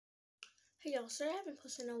Hey y'all, sorry I haven't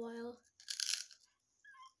posted in a while.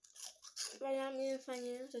 Right now I'm eating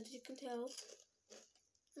Funyuns, as you can tell.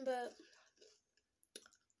 But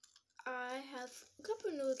I have a couple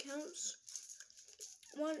new accounts.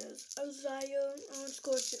 One is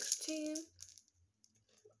Ozio_16.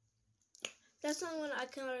 That's the only one I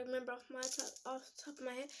can remember off the top of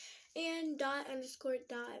my head. And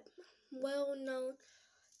Dot_Dot. Well known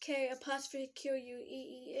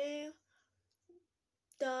K_QUEEN.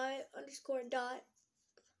 Dot_Dot.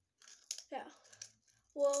 Yeah.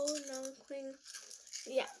 Well known queen.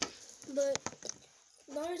 Yeah. But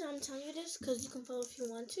the only reason I'm telling you this because you can follow if you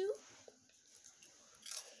want to.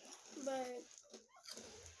 But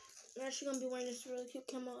I'm actually gonna be wearing this really cute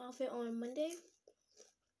camo outfit on Monday.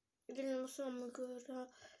 Then also I'm gonna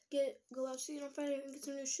go out see on Friday and get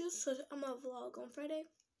some new shoes. So I'm gonna vlog on Friday.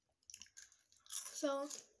 So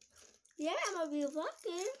yeah, I'm gonna be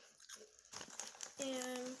vlogging,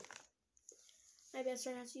 and maybe I'll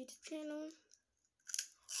start a YouTube channel.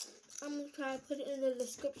 I'm gonna try to put it in the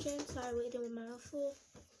description so I read it with my mouth full.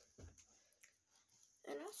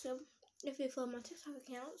 And also, if you follow my TikTok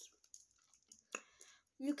accounts,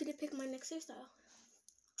 you could pick my next hairstyle.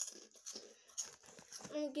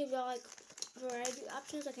 I'm gonna give y'all like variety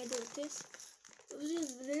options like I did with this. It was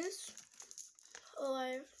either this or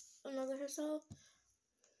like another hairstyle.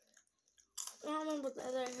 I don't remember what the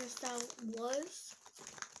other hairstyle was.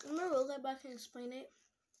 I remember what it looked like, but I can't explain it.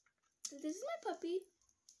 This is my puppy.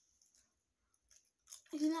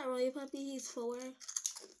 He's not really a puppy, he's 4.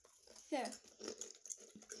 Here.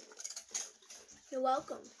 You're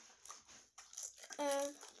welcome.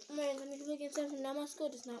 Man, let me look at something. Now my school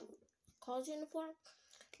does not college uniform.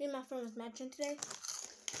 Me and my friend was matching today.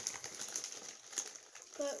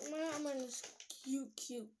 But when I'm in this cute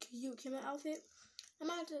camo outfit, I'm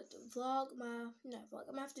gonna have to vlog I'm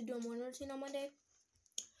gonna have to do a morning routine on Monday.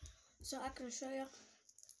 So I can show you.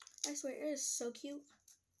 I swear, it is so cute.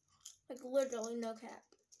 Like, literally, no cap.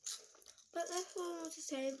 But that's what I want to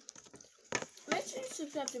say. Make sure you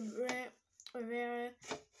subscribe to Brent Rivera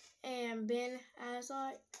and Ben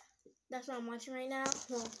Azard. That's what I'm watching right now.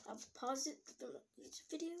 Well, I'll pause it from each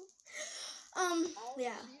video.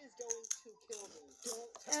 Yeah.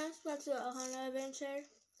 And subscribe to Ohana Adventure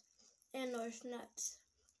and North Nuts.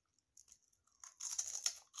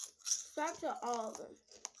 Subscribe to all of them.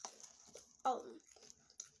 All of them.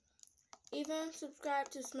 Even subscribe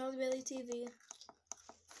to Smelly Billy TV.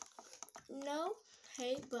 No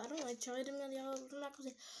hate, but I don't like Charlie D'Amelio. I'm not gonna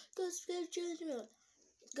say go subscribe to Charlie D'Amelio.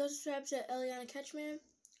 Go subscribe to Eliana Ketchman.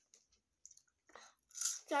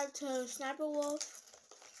 Subscribe to Sniper Wolf.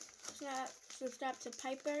 Subscribe to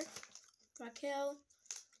Piper, Raquel,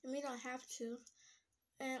 and we don't have to.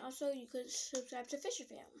 And also you could subscribe to Fisher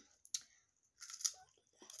Fam.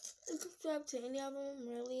 You can subscribe to any of them,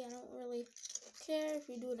 really. I don't really care if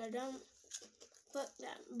you do it or don't. But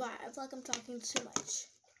yeah, bye. I feel like I'm talking too much.